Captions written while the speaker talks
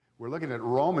We're looking at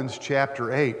Romans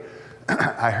chapter 8.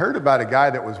 I heard about a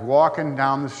guy that was walking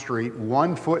down the street,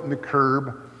 1 foot in the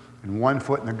curb and 1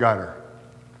 foot in the gutter.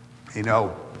 You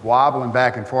know, wobbling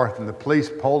back and forth, and the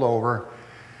police pulled over,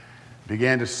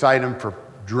 began to cite him for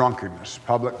drunkenness,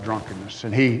 public drunkenness.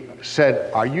 And he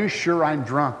said, "Are you sure I'm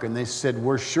drunk?" And they said,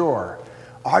 "We're sure."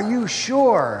 "Are you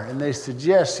sure?" And they said,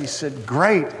 "Yes." He said,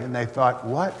 "Great." And they thought,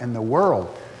 "What in the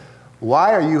world?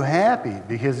 Why are you happy?"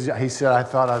 Because he said, "I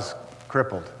thought I was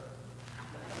crippled."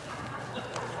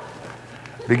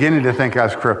 Beginning to think I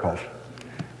was crippled.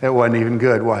 That wasn't even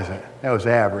good, was it? That was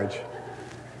average.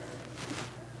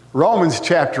 Romans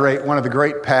chapter 8, one of the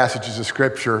great passages of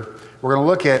Scripture. We're going to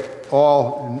look at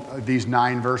all these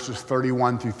 9 verses,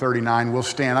 31 through 39. We'll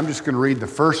stand. I'm just going to read the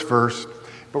first verse,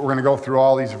 but we're going to go through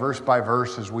all these verse by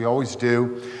verse as we always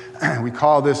do. We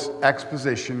call this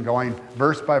exposition, going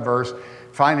verse by verse,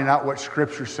 finding out what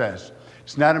Scripture says.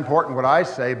 It's not important what I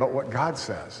say, but what God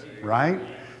says, right?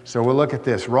 So we'll look at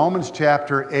this. Romans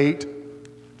chapter 8,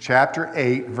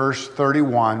 verse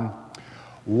 31.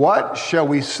 "What shall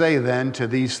we say then to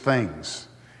these things?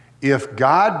 If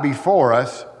God be for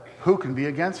us, who can be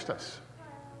against us?"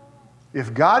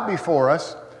 If God be for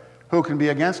us, who can be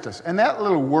against us? And that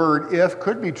little word, "if,"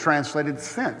 could be translated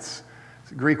 "since."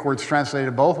 The Greek word's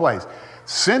translated both ways.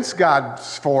 Since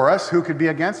God's for us, who could be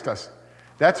against us?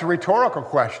 That's a rhetorical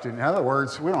question. In other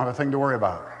words, we don't have a thing to worry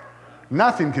about.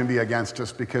 Nothing can be against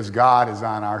us because God is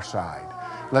on our side.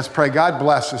 Let's pray. God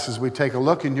bless us as we take a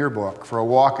look in your book for a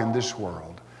walk in this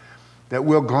world, that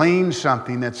we'll glean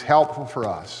something that's helpful for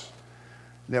us,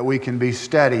 that we can be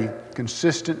steady,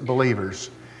 consistent believers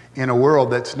in a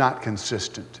world that's not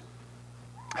consistent.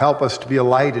 Help us to be a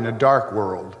light in a dark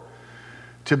world,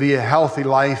 to be a healthy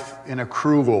life in a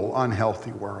cruel,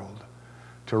 unhealthy world,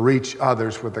 to reach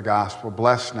others with the gospel.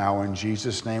 Bless now in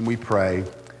Jesus' name we pray.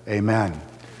 Amen.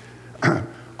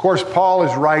 Of course, Paul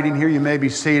is writing here. You may be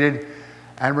seated.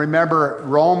 And remember,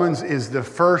 Romans is the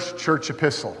first church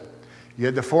epistle. You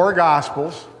had the 4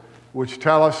 Gospels, which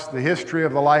tell us the history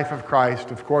of the life of Christ.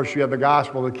 Of course, you have the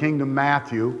Gospel of the Kingdom,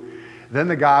 Matthew. Then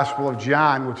the Gospel of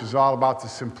John, which is all about the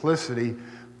simplicity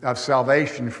of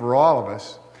salvation for all of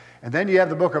us. And then you have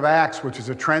the book of Acts, which is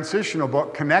a transitional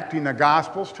book connecting the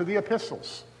Gospels to the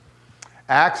epistles.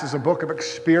 Acts is a book of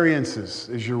experiences.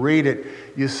 As you read it,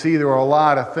 you see there were a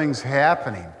lot of things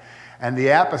happening. And the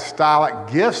apostolic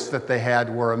gifts that they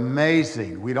had were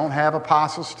amazing. We don't have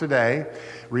apostles today.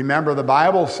 Remember, the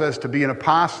Bible says to be an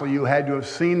apostle, you had to have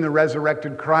seen the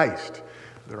resurrected Christ.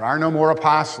 There are no more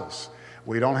apostles.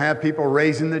 We don't have people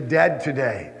raising the dead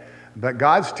today. But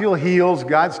God still heals.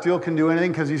 God still can do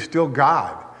anything because He's still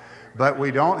God. But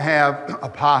we don't have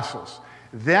apostles.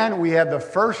 Then we have the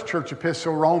first church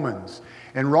epistle, Romans.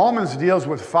 And Romans deals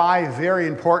with 5 very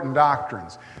important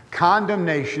doctrines.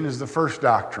 Condemnation is the first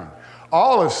doctrine.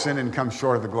 All have sinned and come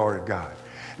short of the glory of God.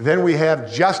 Then we have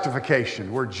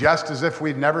justification. We're just as if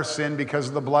we'd never sinned because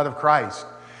of the blood of Christ.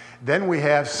 Then we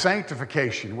have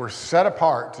sanctification. We're set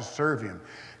apart to serve Him.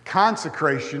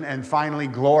 Consecration, and finally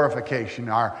glorification.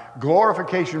 Our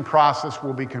glorification process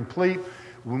will be complete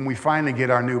when we finally get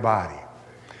our new body.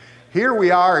 Here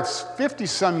we are, it's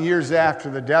 50-some years after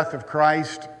the death of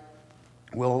Christ.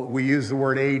 We use the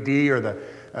word AD or the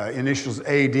initials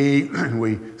AD, and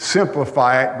we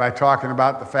simplify it by talking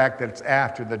about the fact that it's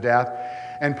after the death.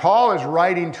 And Paul is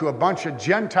writing to a bunch of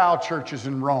Gentile churches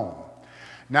in Rome.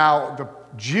 Now, the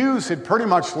Jews had pretty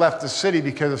much left the city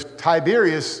because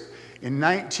Tiberius in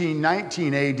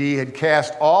 1919 AD had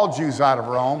cast all Jews out of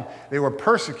Rome. They were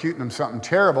persecuting them, something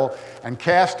terrible, and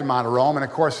cast them out of Rome. And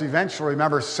of course, eventually,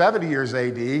 remember, 70 years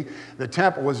AD, the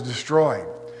temple was destroyed.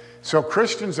 So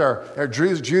Christians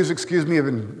Jews, have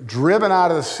been driven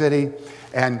out of the city,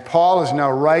 and Paul is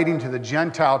now writing to the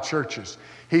Gentile churches.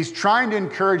 He's trying to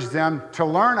encourage them to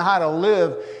learn how to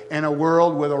live in a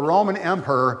world where the Roman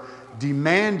emperor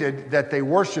demanded that they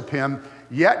worship him,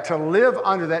 yet to live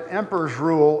under that emperor's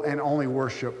rule and only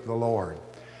worship the Lord.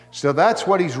 So that's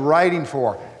what he's writing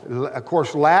for. Of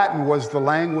course, Latin was the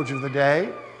language of the day.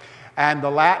 And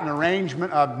the Latin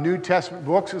arrangement of New Testament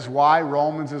books is why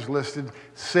Romans is listed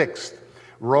 6th.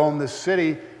 Rome, the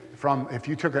city, if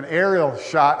you took an aerial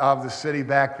shot of the city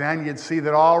back then, you'd see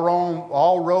that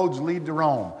all roads lead to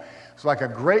Rome. It's like a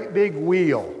great big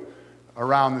wheel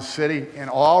around the city, and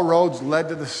all roads led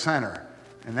to the center.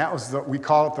 And that was we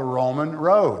call it the Roman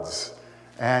roads.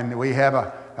 And we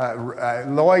have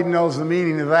Lloyd knows the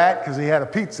meaning of that because he had a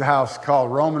pizza house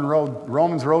called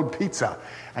Romans Road Pizza.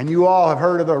 And you all have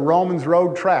heard of the Romans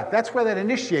Road Track. That's where that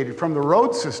initiated, from the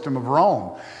road system of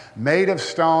Rome. Made of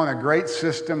stone, a great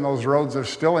system. Those roads are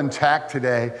still intact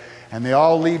today, and they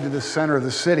all lead to the center of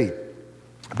the city.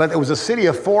 But it was a city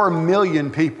of 4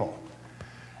 million people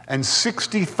and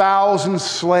 60,000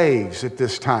 slaves at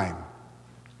this time.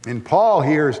 And Paul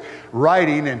here is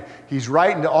writing, and he's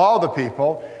writing to all the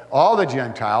people, all the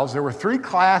Gentiles. There were 3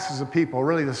 classes of people,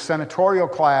 really the senatorial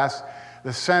class,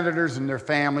 the senators and their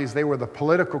families. They were the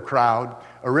political crowd,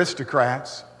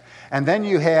 aristocrats. And then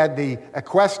you had the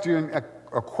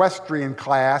equestrian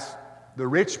class, the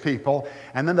rich people,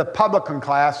 and then the publican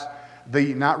class,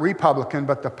 the not Republican,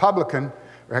 but the publican,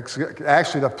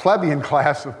 actually the plebeian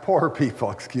class of poor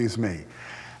people, excuse me.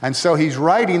 And so he's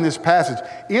writing this passage.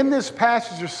 In this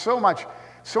passage, there's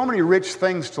so many rich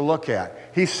things to look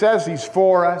at. He says he's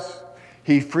for us.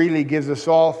 He freely gives us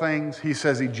all things. He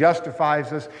says he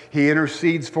justifies us. He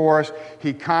intercedes for us.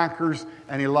 He conquers,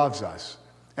 and he loves us.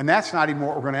 And that's not even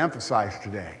what we're going to emphasize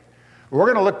today. We're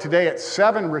going to look today at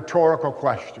 7 rhetorical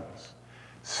questions.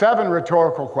 7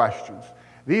 rhetorical questions.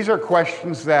 These are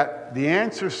questions that the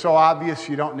answer is so obvious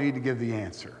you don't need to give the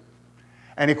answer.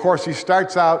 And of course, he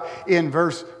starts out in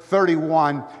verse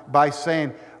 31 by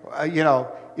saying,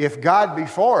 if God be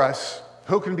for us,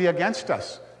 who can be against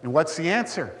us? And what's the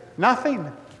answer?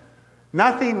 Nothing.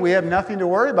 Nothing. We have nothing to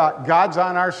worry about. God's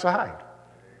on our side.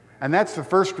 And that's the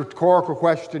first rhetorical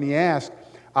question he asked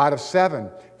out of 7.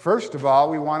 First of all,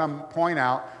 we want to point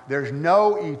out there's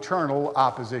no eternal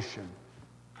opposition.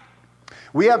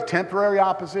 We have temporary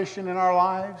opposition in our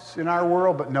lives, in our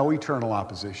world, but no eternal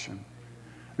opposition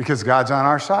because God's on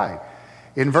our side.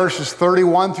 In verses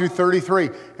 31 through 33,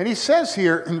 and he says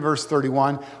here in verse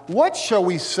 31, what shall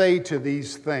we say to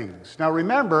these things? Now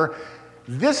remember,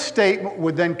 this statement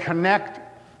would then connect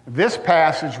this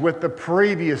passage with the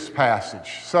previous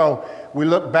passage. So we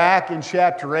look back in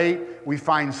chapter 8, we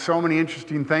find so many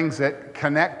interesting things that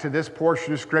connect to this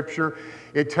portion of Scripture.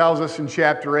 It tells us in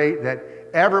chapter 8 that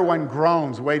everyone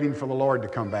groans waiting for the Lord to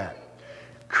come back.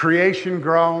 Creation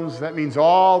groans. That means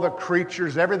all the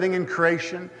creatures, everything in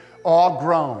creation, all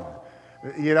groan.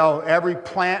 Every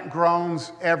plant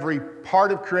groans, every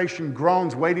part of creation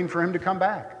groans waiting for him to come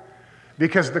back.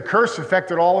 Because the curse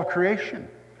affected all of creation.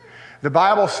 The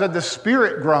Bible said the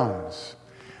Spirit groans.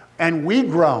 And we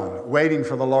groan waiting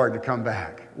for the Lord to come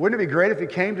back. Wouldn't it be great if he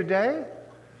came today?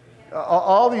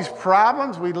 All these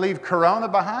problems, we'd leave Corona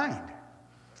behind.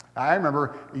 I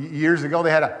remember years ago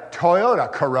they had a Toyota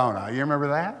Corona. You remember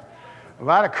that? A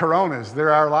lot of Coronas.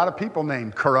 There are a lot of people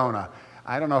named Corona.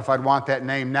 I don't know if I'd want that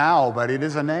name now, but it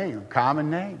is a name, a common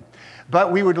name.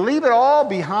 But we would leave it all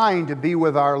behind to be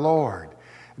with our Lord.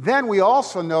 Then we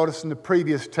also notice in the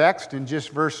previous text, in just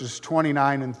verses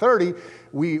 29 and 30,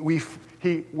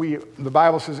 the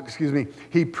Bible says,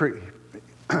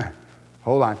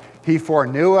 He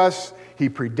foreknew us, He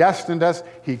predestined us,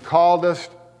 He called us,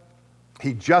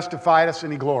 He justified us,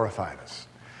 and He glorified us.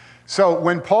 So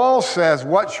when Paul says,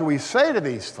 what shall we say to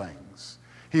these things?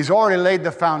 He's already laid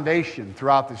the foundation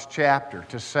throughout this chapter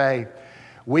to say,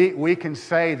 we can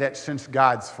say that since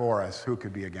God's for us, who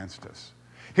could be against us?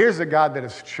 Here's a God that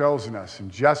has chosen us and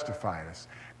justified us,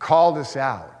 called us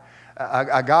out.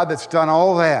 A God that's done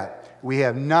all that. We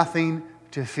have nothing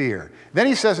to fear. Then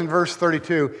he says in verse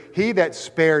 32, He that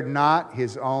spared not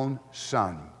his own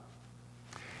son.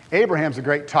 Abraham's a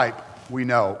great type, we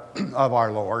know, of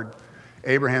our Lord.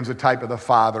 Abraham's a type of the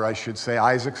Father, I should say.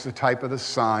 Isaac's the type of the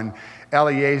Son.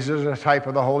 Eleazar's a type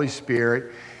of the Holy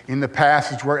Spirit. In the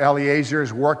passage where Eleazar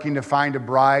is working to find a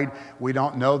bride, we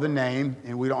don't know the name,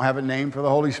 and we don't have a name for the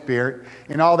Holy Spirit.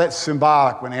 And all that's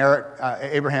symbolic when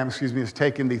Abraham is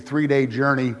taking the 3-day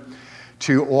journey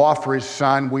to offer his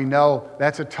son. We know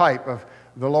that's a type of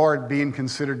the Lord being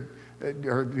considered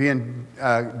or being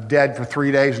dead for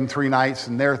 3 days and 3 nights,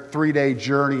 and their 3-day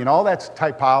journey, and all that's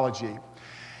typology.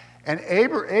 And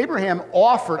Abraham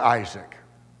offered Isaac.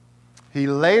 He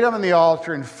laid him on the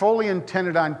altar and fully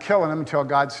intended on killing him until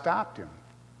God stopped him.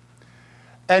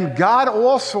 And God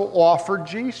also offered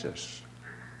Jesus.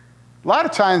 A lot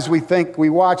of times we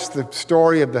watch the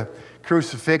story of the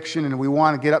crucifixion and we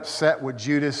want to get upset with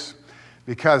Judas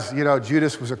because,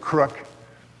 Judas was a crook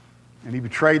and he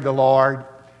betrayed the Lord.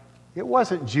 It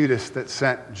wasn't Judas that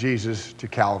sent Jesus to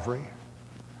Calvary.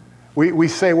 We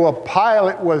say, well,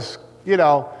 Pilate was,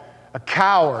 a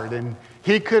coward, and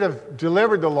he could have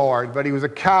delivered the Lord, but he was a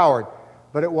coward.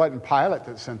 But it wasn't Pilate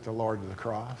that sent the Lord to the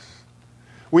cross.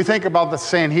 We think about the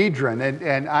Sanhedrin,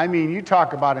 and I mean, you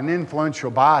talk about an influential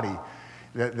body.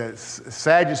 The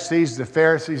Sadducees, the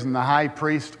Pharisees, and the high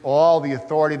priest, all the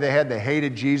authority they had, they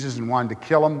hated Jesus and wanted to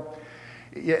kill him.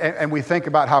 And we think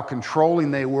about how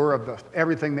controlling they were of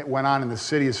everything that went on in the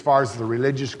city as far as the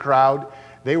religious crowd.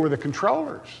 They were the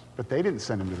controllers, but they didn't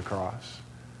send him to the cross.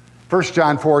 1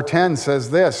 John 4:10 says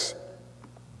this,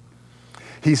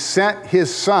 He sent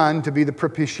his Son to be the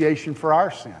propitiation for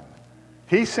our sin.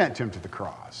 He sent him to the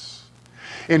cross.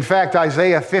 In fact,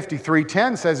 Isaiah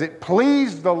 53:10 says, it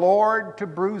pleased the Lord to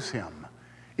bruise him.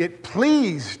 It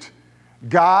pleased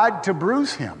God to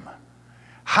bruise him.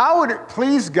 How would it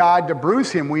please God to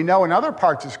bruise him? We know in other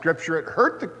parts of Scripture it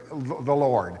hurt the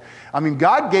Lord. I mean,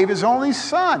 God gave his only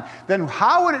Son. Then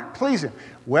how would it please him?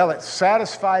 Well, it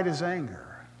satisfied his anger.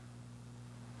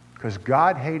 Because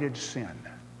God hated sin.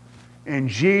 And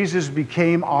Jesus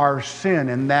became our sin,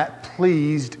 and that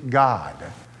pleased God.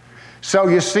 So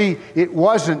you see, it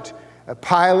wasn't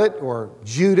Pilate or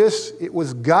Judas. It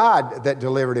was God that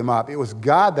delivered him up. It was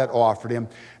God that offered him.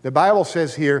 The Bible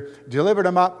says here, delivered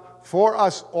him up for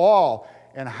us all.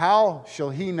 And how shall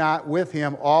he not with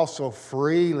him also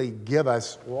freely give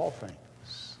us all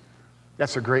things?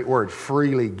 That's a great word,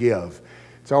 freely give.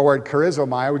 It's our word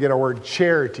charizomai. We get our word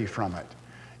charity from it.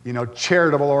 You know,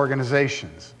 charitable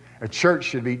organizations. A church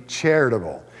should be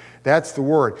charitable. That's the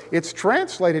word. It's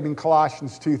translated in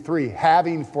Colossians 2:3,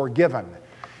 having forgiven.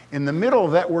 In the middle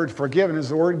of that word forgiven is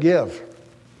the word give.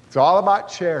 It's all about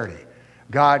charity.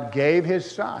 God gave his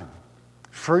Son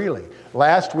freely.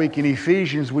 Last week in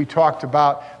Ephesians, we talked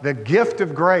about the gift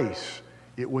of grace.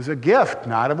 It was a gift,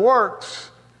 not of works,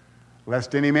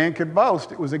 lest any man could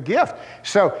boast. It was a gift.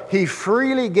 So he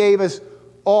freely gave us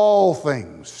all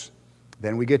things.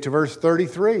 Then we get to verse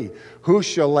 33. Who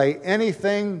shall lay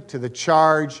anything to the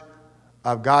charge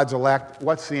of God's elect?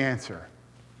 What's the answer?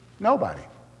 Nobody.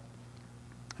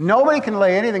 Nobody can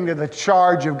lay anything to the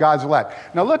charge of God's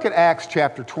elect. Now look at Acts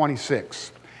chapter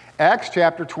 26. Acts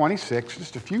chapter 26,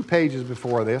 just a few pages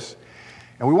before this.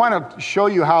 And we want to show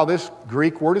you how this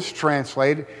Greek word is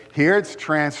translated. Here it's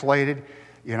translated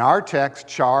in our text,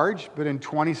 charge, but in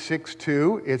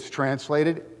 26:2 it's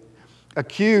translated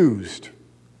accused.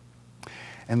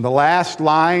 And the last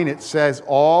line, it says,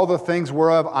 all the things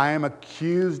whereof I am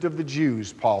accused of the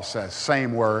Jews, Paul says.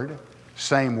 Same word,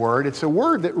 same word. It's a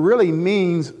word that really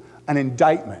means an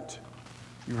indictment.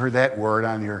 You've heard that word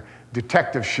on your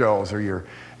detective shows or your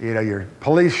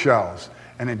police shows,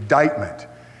 an indictment.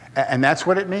 And that's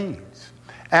what it means.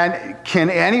 And can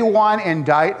anyone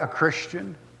indict a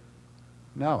Christian?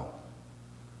 No.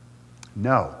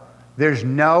 No. There's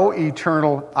no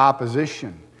eternal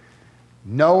opposition.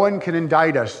 No one can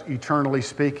indict us, eternally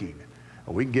speaking.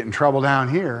 We can get in trouble down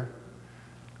here.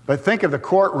 But think of the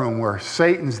courtroom where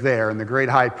Satan's there and the great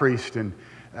high priest and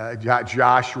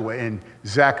Joshua in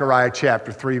Zechariah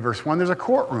chapter 3, verse 1. There's a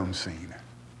courtroom scene.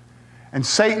 And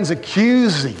Satan's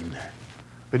accusing,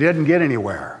 but he doesn't get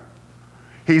anywhere.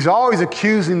 He's always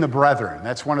accusing the brethren.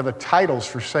 That's one of the titles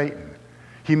for Satan.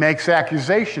 He makes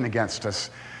accusation against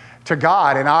us to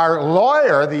God. And our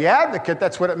lawyer, the advocate,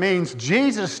 that's what it means.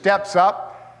 Jesus steps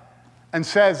up and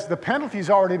says, the penalty's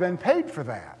already been paid for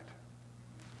that.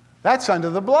 That's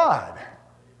under the blood.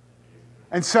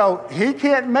 And so he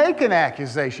can't make an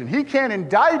accusation. He can't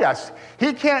indict us.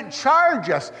 He can't charge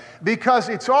us because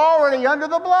it's already under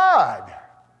the blood.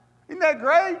 Isn't that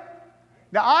great?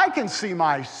 Now I can see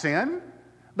my sin,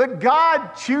 but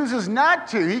God chooses not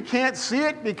to. He can't see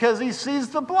it because he sees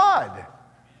the blood.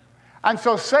 And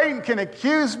so Satan can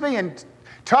accuse me and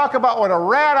talk about what a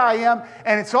rat I am,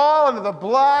 and it's all under the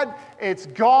blood. It's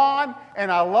gone,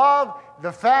 and I love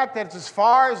the fact that it's as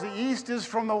far as the east is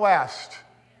from the west.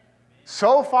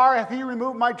 So far hath he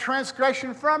removed my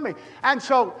transgression from me. And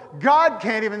so God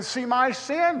can't even see my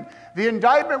sin. The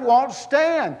indictment won't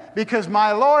stand because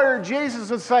my lawyer Jesus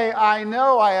would say, I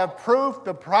know, I have proof,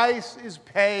 the price is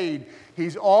paid.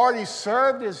 He's already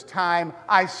served his time.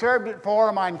 I served it for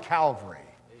him on Calvary.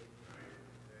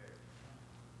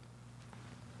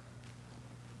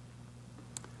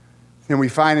 And we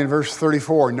find in verse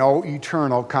 34, no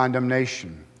eternal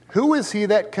condemnation. Who is he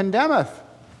that condemneth?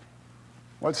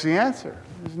 What's the answer?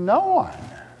 There's no one.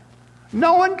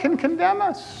 No one can condemn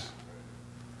us.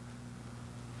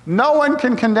 No one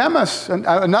can condemn us.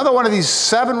 Another one of these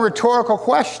 7 rhetorical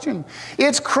questions.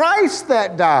 It's Christ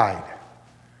that died.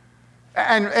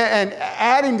 And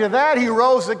adding to that, he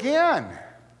rose again.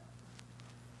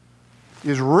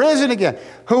 Is risen again,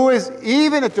 who is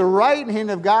even at the right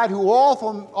hand of God, who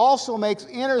also makes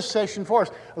intercession for us.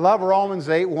 I love Romans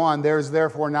 8:1. There is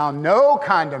therefore now no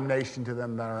condemnation to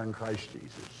them that are in Christ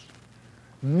Jesus.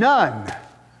 None.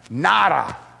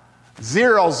 Nada.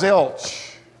 Zero,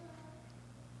 zilch.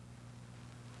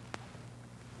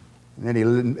 And then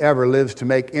he ever lives to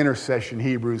make intercession,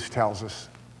 Hebrews tells us.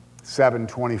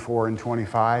 7:24 and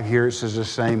 25. Here it says the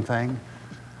same thing.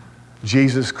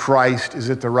 Jesus Christ is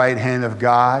at the right hand of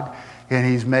God, and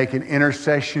he's making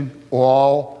intercession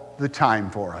all the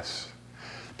time for us.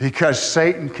 Because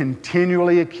Satan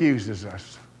continually accuses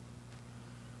us.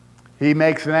 He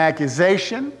makes an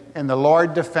accusation, and the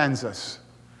Lord defends us.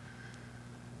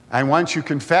 And once you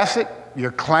confess it,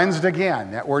 you're cleansed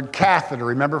again. That word catheter,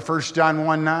 remember 1 John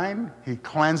 1:9? He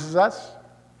cleanses us.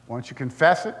 Once you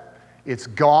confess it, it's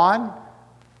gone,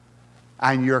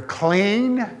 and you're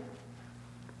clean.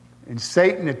 And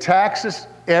Satan attacks us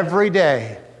every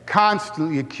day,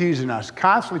 constantly accusing us,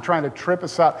 constantly trying to trip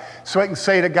us up so he can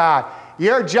say to God,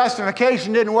 your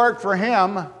justification didn't work for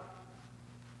him.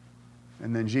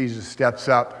 And then Jesus steps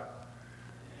up,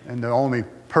 and the only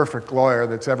perfect lawyer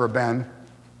that's ever been,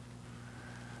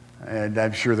 and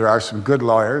I'm sure there are some good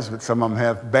lawyers, but some of them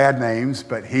have bad names,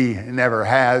 but he never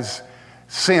has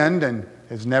sinned and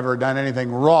has never done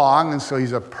anything wrong, and so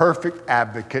he's a perfect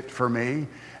advocate for me,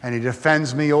 and he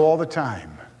defends me all the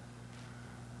time.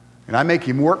 And I make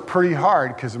him work pretty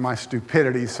hard because of my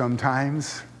stupidity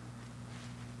sometimes.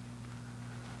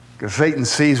 Because Satan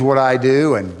sees what I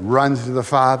do and runs to the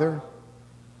Father.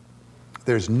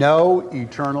 There's no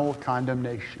eternal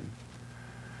condemnation.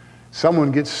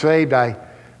 Someone gets saved. I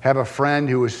have a friend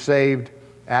who was saved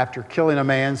after killing a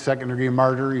man, second-degree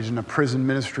murder. He's in a prison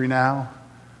ministry now.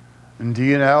 And do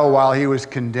you know, while he was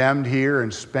condemned here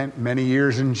and spent many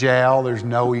years in jail, there's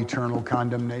no eternal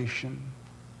condemnation.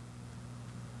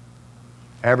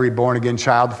 Every born-again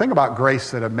child. The thing about grace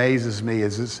that amazes me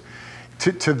is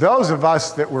to those of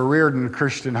us that were reared in a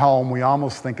Christian home, we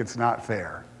almost think it's not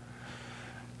fair.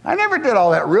 I never did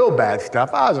all that real bad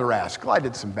stuff. I was a rascal. I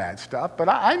did some bad stuff. But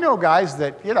I know guys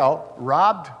that,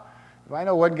 robbed. I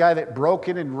know one guy that broke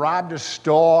in and robbed a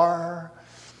store.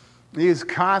 He was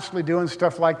constantly doing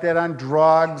stuff like that on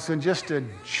drugs and just a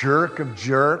jerk of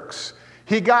jerks.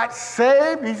 He got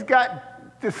saved. He's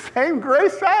got the same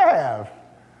grace I have.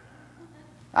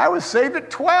 I was saved at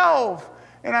 12.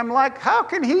 And I'm like, how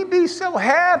can he be so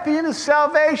happy in his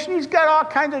salvation? He's got all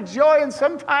kinds of joy, and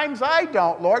sometimes I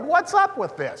don't, Lord. What's up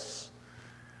with this?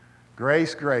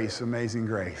 Grace, grace, amazing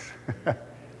grace.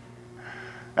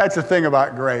 That's the thing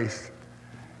about grace.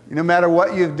 No matter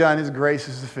what you've done, his grace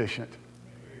is sufficient.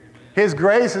 His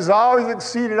grace has always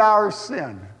exceeded our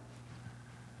sin.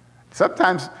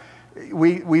 Sometimes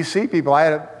we see people. I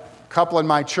had a couple in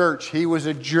my church. He was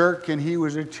a jerk and he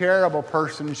was a terrible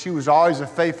person, and she was always a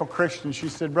faithful Christian. She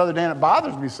said, Brother Dan, it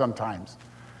bothers me sometimes.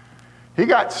 He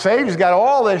got saved, he's got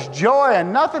all this joy,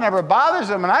 and nothing ever bothers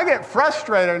him, and I get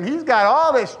frustrated, and he's got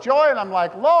all this joy, and I'm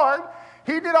like, Lord,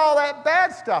 he did all that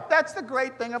bad stuff. That's the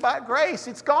great thing about grace.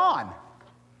 It's gone.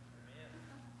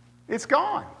 It's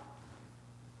gone.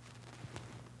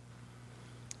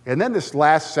 And then this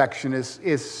last section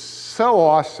is so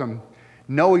awesome.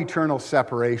 No eternal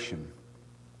separation.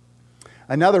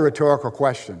 Another rhetorical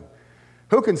question.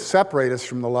 Who can separate us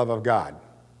from the love of God?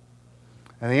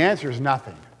 And the answer is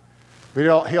nothing.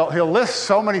 But he'll list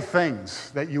so many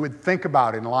things that you would think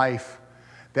about in life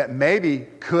that maybe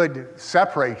could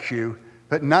separate you,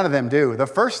 but none of them do. The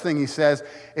first thing he says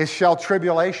is, shall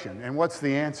tribulation? And what's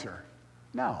the answer?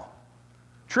 No.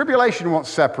 Tribulation won't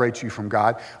separate you from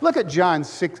God. Look at John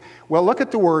 6. Well, look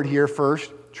at the word here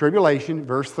first. Tribulation,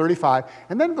 verse 35,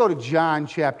 and then go to John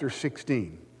chapter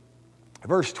 16,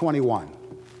 verse 21.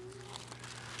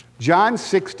 John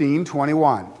 16,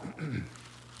 21.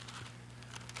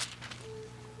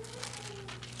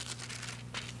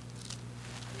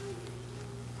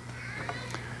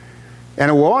 And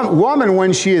a woman,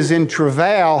 when she is in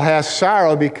travail, has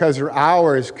sorrow because her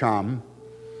hour is come.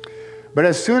 But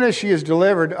as soon as she is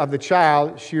delivered of the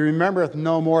child, she remembereth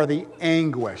no more the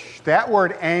anguish. That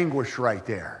word anguish right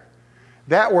there.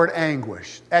 That word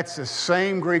anguish. That's the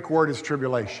same Greek word as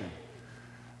tribulation.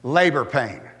 Labor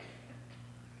pain.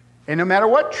 And no matter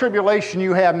what tribulation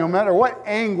you have, no matter what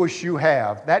anguish you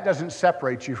have, that doesn't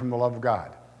separate you from the love of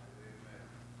God.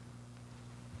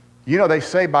 You know, they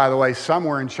say, by the way,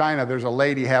 somewhere in China, there's a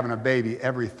lady having a baby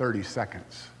every 30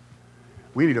 seconds.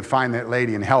 We need to find that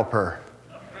lady and help her.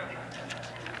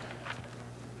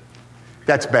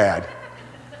 That's bad.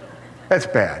 That's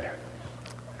bad.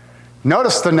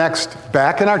 Notice the next,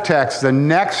 back in our text, the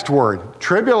next word,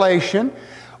 tribulation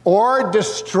or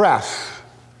distress.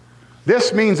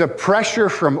 This means a pressure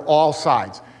from all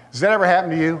sides. Does that ever happen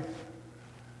to you?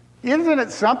 Isn't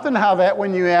it something how that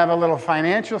when you have a little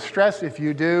financial stress, if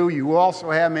you do, you also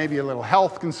have maybe a little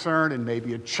health concern and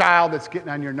maybe a child that's getting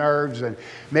on your nerves, and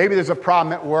maybe there's a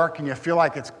problem at work and you feel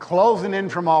like it's closing in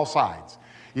from all sides.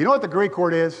 You know what the Greek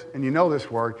word is? And you know this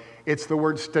word. It's the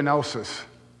word stenosis.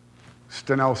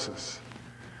 Stenosis.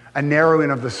 A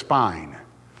narrowing of the spine.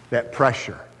 That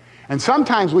pressure. And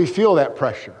sometimes we feel that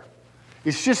pressure.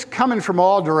 It's just coming from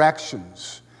all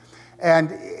directions. And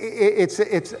it's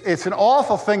an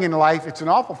awful thing in life. It's an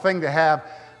awful thing to have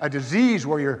a disease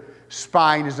where you're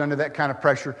spine is under that kind of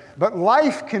pressure. But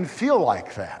life can feel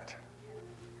like that.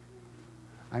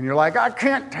 And you're like, I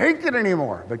can't take it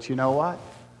anymore. But you know what?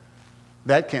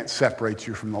 That can't separate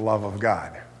you from the love of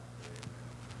God.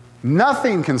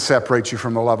 Nothing can separate you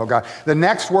from the love of God. The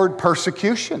next word,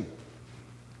 persecution.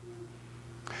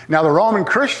 Now, the Roman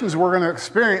Christians were going to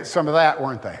experience some of that,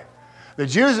 weren't they? The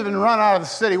Jews have been run out of the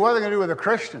city. What are they going to do with the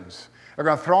Christians? They're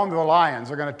going to throw them to the lions.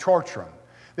 They're going to torture them.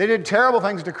 They did terrible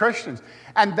things to Christians.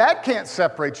 And that can't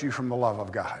separate you from the love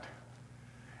of God.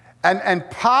 And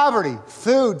poverty,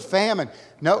 food, famine.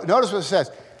 Notice what it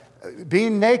says.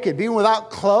 Being naked, being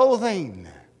without clothing,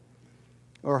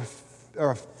 or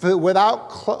without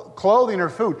clothing or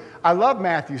food. I love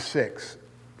Matthew 6.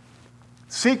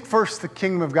 Seek first the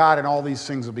kingdom of God, and all these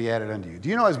things will be added unto you. Do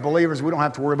you know, as believers, we don't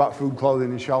have to worry about food, clothing,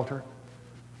 and shelter?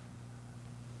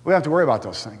 We don't have to worry about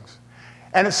those things.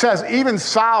 And it says, even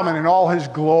Solomon in all his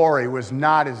glory was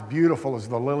not as beautiful as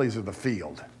the lilies of the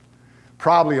field.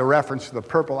 Probably a reference to the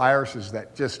purple irises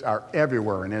that just are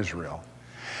everywhere in Israel.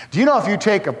 Do you know if you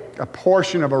take a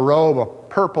portion of a robe, a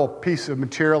purple piece of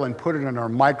material, and put it under a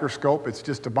microscope, it's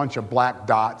just a bunch of black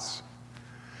dots?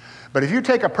 But if you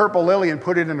take a purple lily and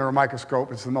put it under a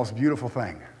microscope, it's the most beautiful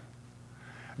thing.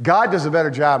 God does a better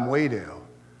job than we do.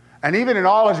 And even in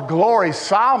all his glory,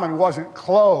 Solomon wasn't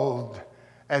clothed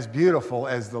as beautiful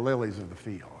as the lilies of the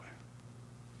field.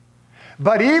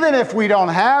 But even if we don't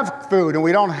have food and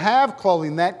we don't have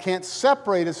clothing, that can't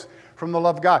separate us from the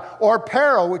love of God. Or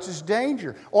peril, which is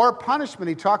danger. Or punishment.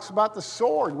 He talks about the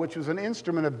sword, which was an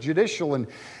instrument of judicial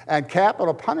and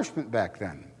capital punishment back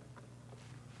then.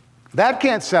 That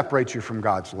can't separate you from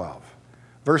God's love.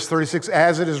 Verse 36,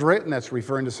 as it is written, that's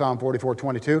referring to Psalm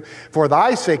 44:22, for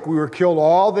thy sake we were killed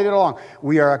all the day long.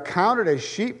 We are accounted as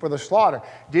sheep for the slaughter.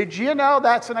 Did you know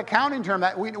that's an accounting term?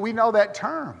 That we know that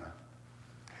term.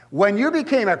 When you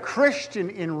became a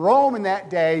Christian in Rome in that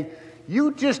day,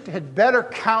 you just had better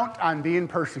count on being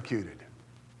persecuted.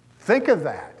 Think of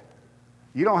that.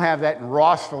 You don't have that in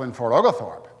Rossville and Fort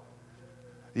Oglethorpe.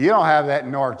 You don't have that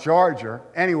in North Georgia,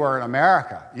 anywhere in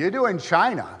America. You do in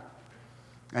China.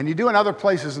 And you do in other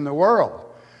places in the world.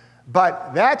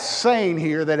 But that's saying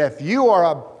here that if you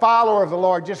are a follower of the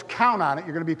Lord, just count on it,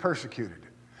 you're going to be persecuted.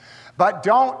 But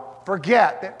don't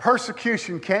forget that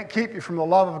persecution can't keep you from the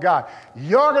love of God.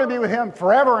 You're going to be with him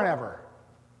forever and ever.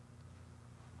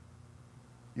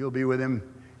 You'll be with him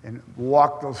and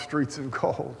walk those streets of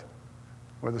gold.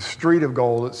 Or the street of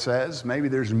gold, it says. Maybe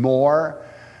there's more.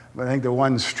 But I think the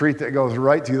one street that goes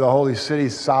right through the holy city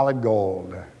is solid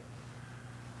gold.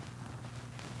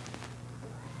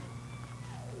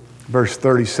 Verse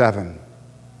 37.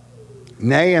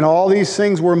 Nay, in all these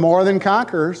things we're more than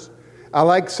conquerors. I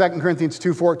like 2 Corinthians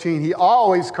 2:14. He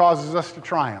always causes us to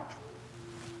triumph.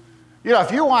 You know,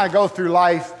 if you want to go through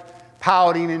life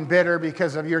pouting and bitter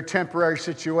because of your temporary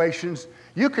situations,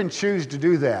 you can choose to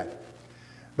do that.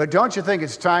 But don't you think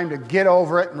it's time to get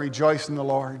over it and rejoice in the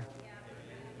Lord?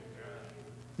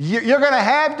 You're going to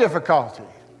have difficulty,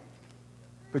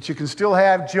 but you can still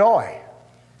have joy.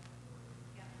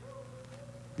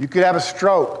 You could have a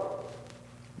stroke.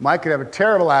 Mike could have a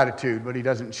terrible attitude, but he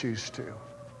doesn't choose to.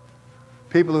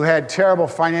 People who had terrible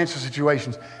financial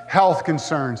situations, health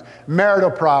concerns,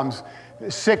 marital problems,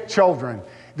 sick children,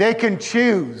 they can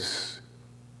choose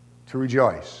to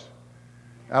rejoice.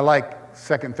 I like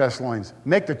 2 Thessalonians.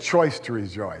 Make the choice to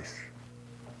rejoice.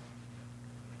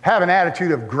 Have an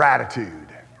attitude of gratitude.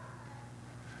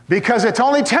 Because it's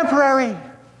only temporary.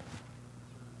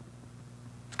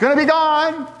 It's going to be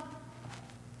gone.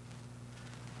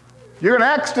 You're going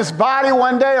to exit this body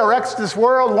one day or exit this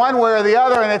world one way or the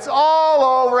other, and it's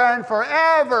all over and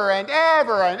forever and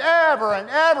ever and ever and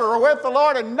ever with the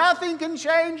Lord, and nothing can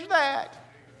change that.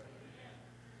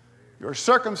 Your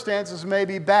circumstances may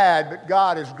be bad, but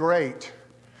God is great.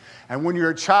 And when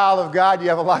you're a child of God, you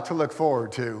have a lot to look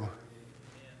forward to.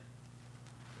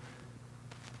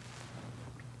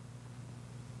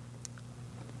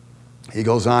 He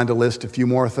goes on to list a few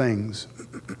more things.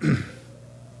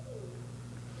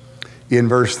 In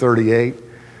verse 38,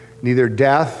 neither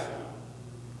death,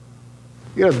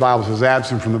 you know, the Bible says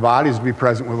absent from the body is to be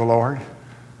present with the Lord.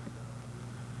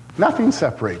 Nothing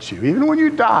separates you. Even when you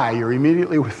die, you're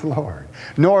immediately with the Lord.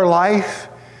 Nor life,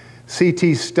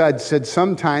 C.T. Studd said,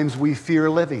 sometimes we fear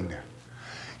living.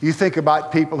 You think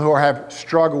about people who have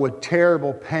struggled with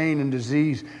terrible pain and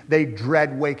disease, they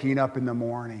dread waking up in the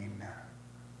morning.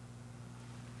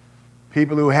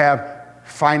 People who have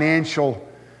financial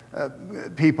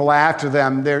people after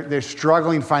them, they're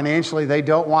struggling financially. They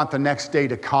don't want the next day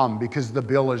to come because the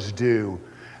bill is due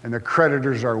and the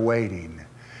creditors are waiting.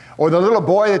 Or the little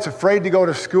boy that's afraid to go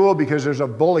to school because there's a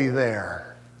bully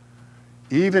there.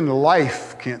 Even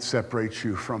life can't separate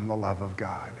you from the love of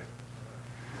God.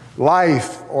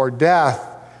 Life or death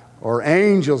or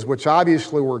angels, which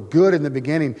obviously were good in the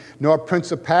beginning, nor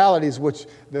principalities, which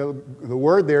the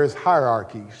word there is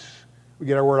hierarchies. We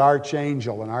get our word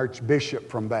archangel and archbishop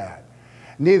from that.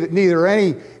 Neither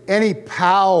any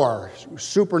power,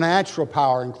 supernatural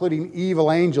power, including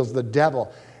evil angels, the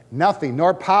devil, nothing,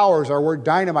 nor powers, our word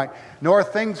dynamite, nor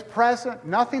things present,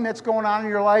 nothing that's going on in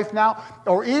your life now,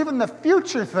 or even the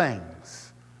future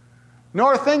things,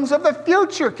 nor things of the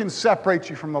future can separate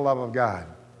you from the love of God.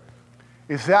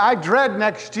 You say, I dread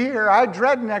next year, I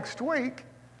dread next week.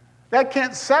 That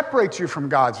can't separate you from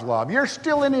God's love. You're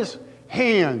still in His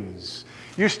hands.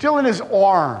 You're still in His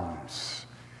arms.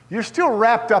 You're still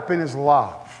wrapped up in His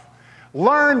love.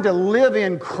 Learn to live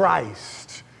in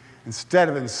Christ instead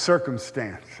of in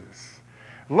circumstances.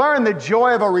 Learn the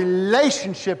joy of a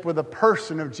relationship with the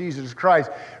person of Jesus Christ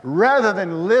rather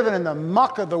than living in the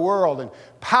muck of the world and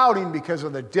pouting because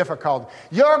of the difficulty.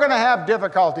 You're going to have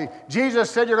difficulty.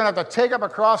 Jesus said you're going to have to take up a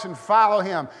cross and follow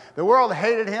Him. The world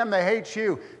hated Him. They hate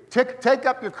you. Take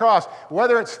up your cross,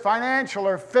 whether it's financial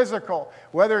or physical,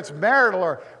 whether it's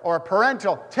marital or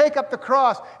parental. Take up the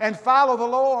cross and follow the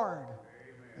Lord.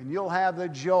 And you'll have the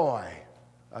joy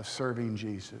of serving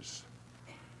Jesus.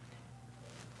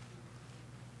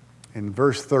 In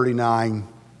verse 39,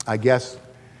 I guess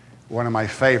one of my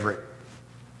favorite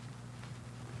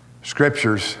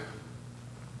scriptures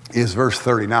is verse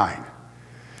 39.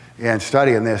 And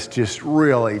studying this just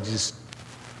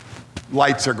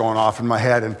lights are going off in my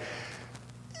head.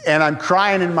 And I'm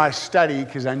crying in my study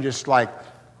because I'm just like,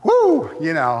 whoo,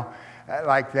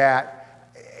 like that.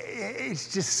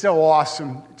 It's just so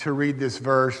awesome to read this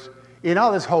verse.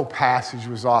 This whole passage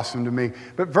was awesome to me.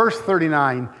 But verse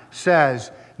 39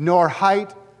 says, nor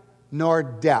height, nor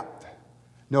depth,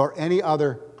 nor any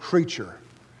other creature.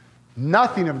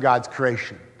 Nothing of God's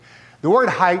creation. The word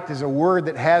height is a word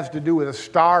that has to do with a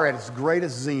star at its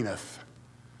greatest zenith.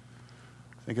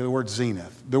 Think of the word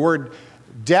zenith. The word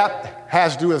depth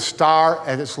has to do with a star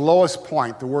at its lowest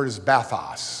point. The word is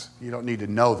bathos. You don't need to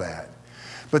know that.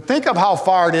 But think of how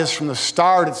far it is from the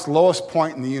star at its lowest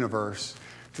point in the universe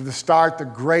to the star at the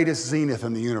greatest zenith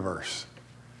in the universe.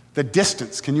 The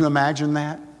distance, can you imagine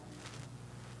that?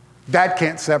 That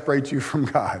can't separate you from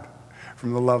God,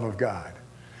 from the love of God.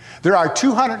 There are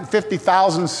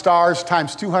 250,000 stars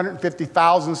times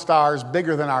 250,000 stars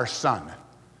bigger than our sun.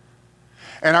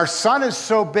 And our sun is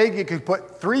so big you could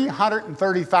put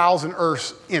 330,000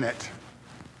 Earths in it.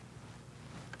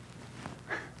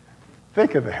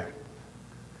 Think of that.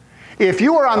 If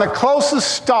you were on the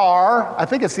closest star, I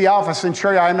think it's the Alpha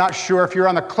Centauri, I'm not sure. If you're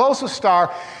on the closest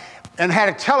star and had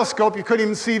a telescope, you couldn't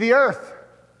even see the Earth.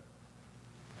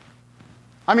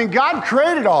 I mean, God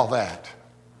created all that.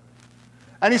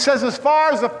 And He says, as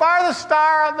far as the farthest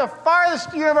star, the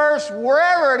farthest universe,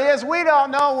 wherever it is, we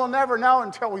don't know, we'll never know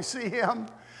until we see Him.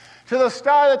 To the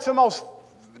star that's the most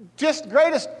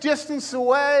greatest distance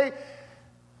away,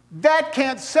 that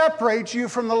can't separate you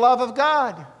from the love of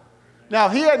God. Now,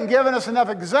 He hadn't given us enough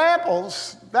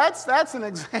examples. That's an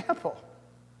example.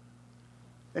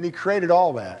 And He created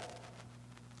all that.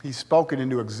 He spoke it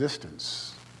into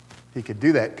existence. He could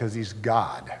do that because He's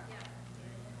God.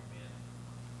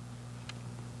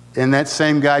 And that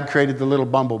same God created the little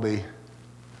bumblebee.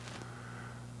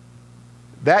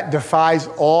 That defies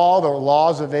all the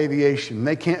laws of aviation.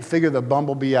 They can't figure the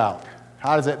bumblebee out.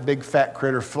 How does that big fat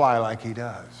critter fly like he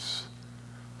does?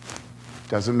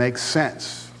 Doesn't make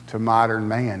sense to modern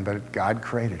man, but God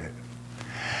created it.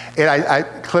 And I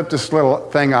clipped this little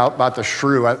thing out about the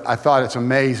shrew. I thought it's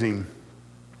amazing.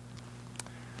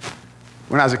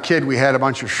 When I was a kid, we had a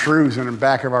bunch of shrews in the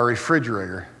back of our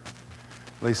refrigerator.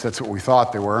 At least that's what we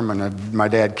thought they were. My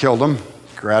dad killed them,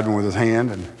 grabbed them with his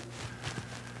hand, and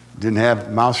didn't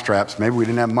have mouse traps. Maybe we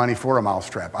didn't have money for a mouse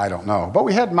trap. I don't know. But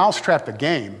we had Mousetrap the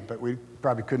game, but we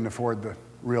probably couldn't afford the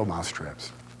real mouse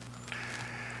traps.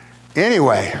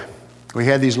 Anyway, we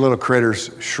had these little critters,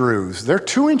 shrews. They're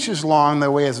 2 inches long. They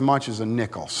weigh as much as a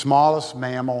nickel. Smallest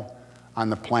mammal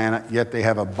on the planet, yet they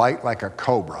have a bite like a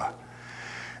cobra.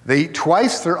 They eat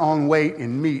twice their own weight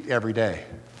in meat every day.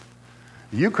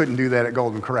 You couldn't do that at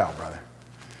Golden Corral, brother.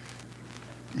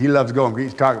 He loves going.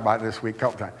 He's talking about it this week a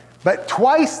couple times. But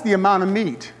twice the amount of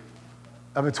meat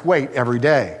of its weight every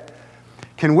day.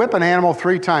 Can whip an animal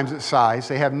 3 times its size.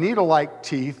 They have needle-like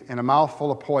teeth and a mouth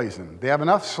full of poison. They have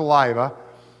enough saliva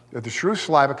that the shrew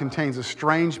saliva contains a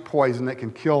strange poison that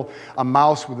can kill a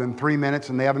mouse within 3 minutes,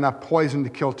 and they have enough poison to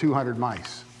kill 200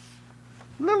 mice.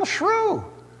 Little shrew.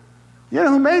 You know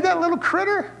who made that little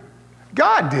critter?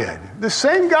 God did. The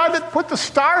same God that put the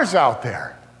stars out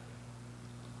there.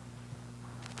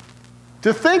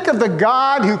 To think of the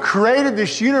God who created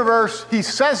this universe, he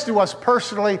says to us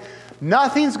personally,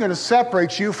 nothing's going to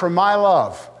separate you from my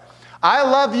love. I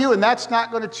love you, and that's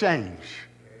not going to change.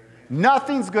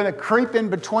 Nothing's going to creep in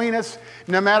between us.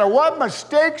 No matter what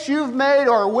mistakes you've made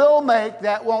or will make,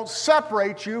 that won't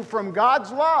separate you from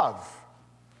God's love.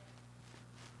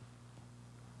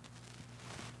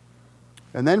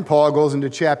 And then Paul goes into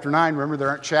chapter 9. Remember, there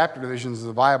aren't chapter divisions of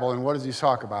the Bible. And what does he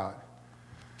talk about?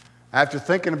 After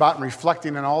thinking about and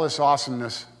reflecting on all this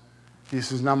awesomeness, he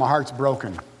says, now my heart's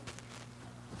broken.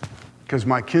 Because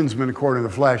my kinsmen, according to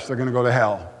the flesh, they're going to go to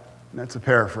hell. And that's a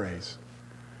paraphrase.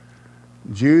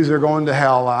 Jews are going to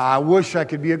hell. I wish I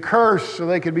could be accursed so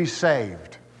they could be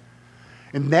saved.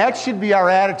 And that should be our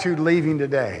attitude leaving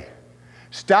today.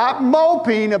 Stop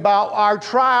moping about our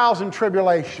trials and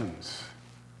tribulations.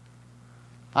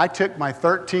 I took my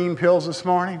 13 pills this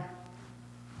morning,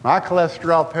 my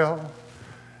cholesterol pill,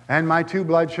 and my 2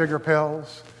 blood sugar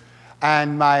pills,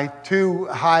 and my 2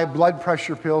 high blood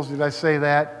pressure pills. Did I say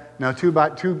that? No,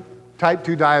 2 type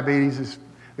 2 diabetes.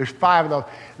 There's 5 of those.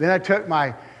 Then I took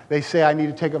they say I need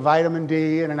to take a vitamin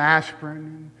D and an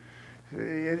aspirin.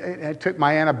 I took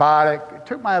my antibiotic. I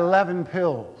took my 11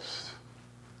 pills.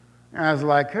 And I was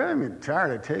like, I'm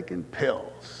tired of taking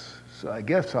pills. So I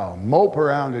guess I'll mope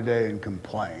around today and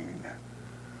complain.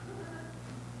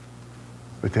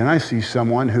 But then I see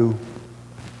someone who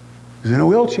is in a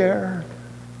wheelchair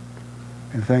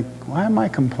and think, why am I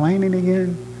complaining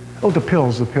again? Oh, the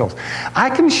pills.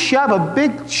 I can shove a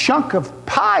big chunk of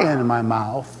pie into my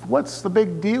mouth. What's the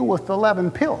big deal with 11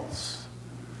 pills?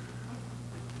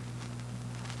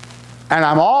 And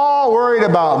I'm all worried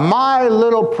about my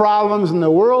little problems and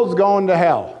the world's going to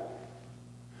hell.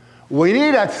 We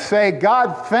need to say,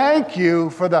 God, thank you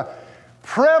for the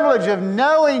privilege of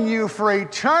knowing you for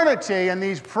eternity, and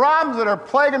these problems that are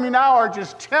plaguing me now are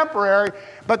just temporary,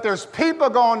 but there's people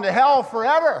going to hell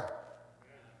forever.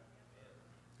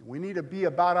 We need to be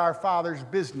about our Father's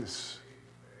business,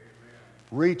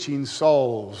 reaching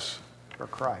souls for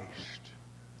Christ.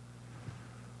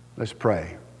 Let's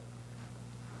pray.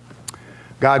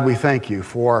 God, we thank you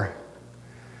for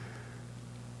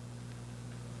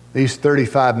these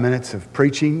 35 minutes of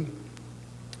preaching.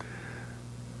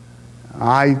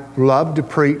 I love to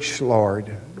preach,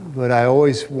 Lord, but I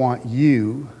always want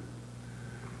you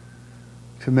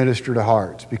to minister to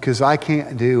hearts, because I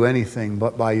can't do anything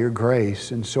but by your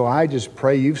grace. And so I just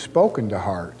pray you've spoken to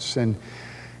hearts. And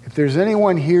if there's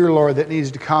anyone here, Lord, that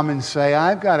needs to come and say,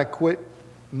 I've got to quit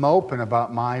moping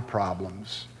about my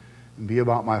problems and be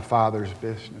about my Father's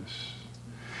business.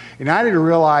 And I need to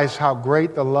realize how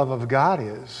great the love of God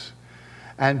is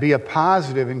and be a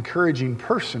positive, encouraging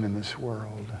person in this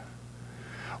world.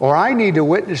 Or I need to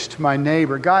witness to my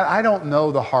neighbor. God, I don't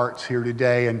know the hearts here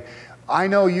today, and I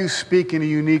know you speak in a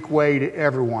unique way to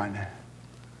everyone.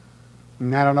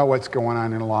 And I don't know what's going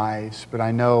on in lives, but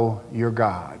I know you're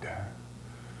God.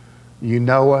 You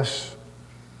know us.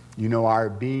 You know our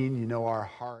being. You know our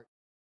heart.